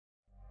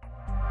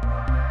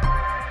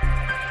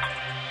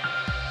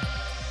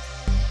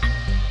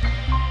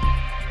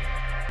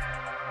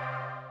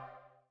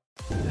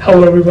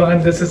Hello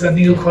everyone, this is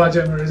Aneel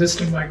Khowaja. I'm a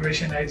registered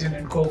migration agent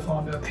and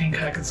co-founder of THIHK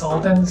HIGHER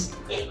Consultants.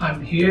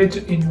 I'm here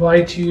to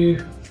invite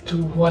you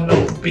to one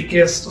of the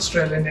biggest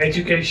Australian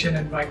education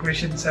and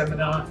migration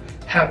seminar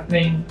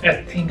happening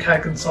at THIHK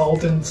HIGHER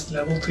Consultants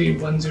Level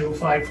 3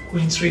 105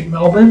 Queen Street,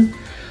 Melbourne.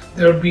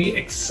 There will be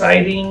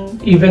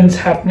exciting events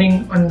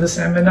happening on the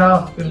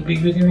seminar. We'll be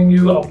giving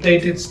you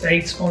updated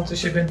state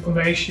sponsorship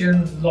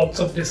information, lots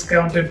of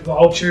discounted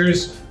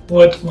vouchers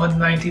worth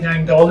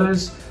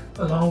 $199.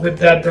 Along with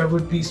that, there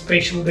would be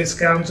special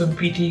discounts on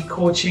PT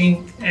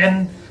coaching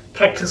and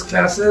practice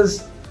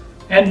classes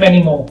and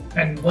many more.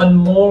 And one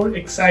more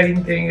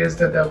exciting thing is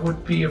that there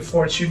would be a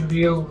fortune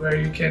wheel where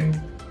you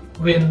can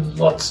win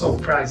lots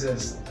of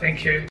prizes.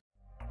 Thank you.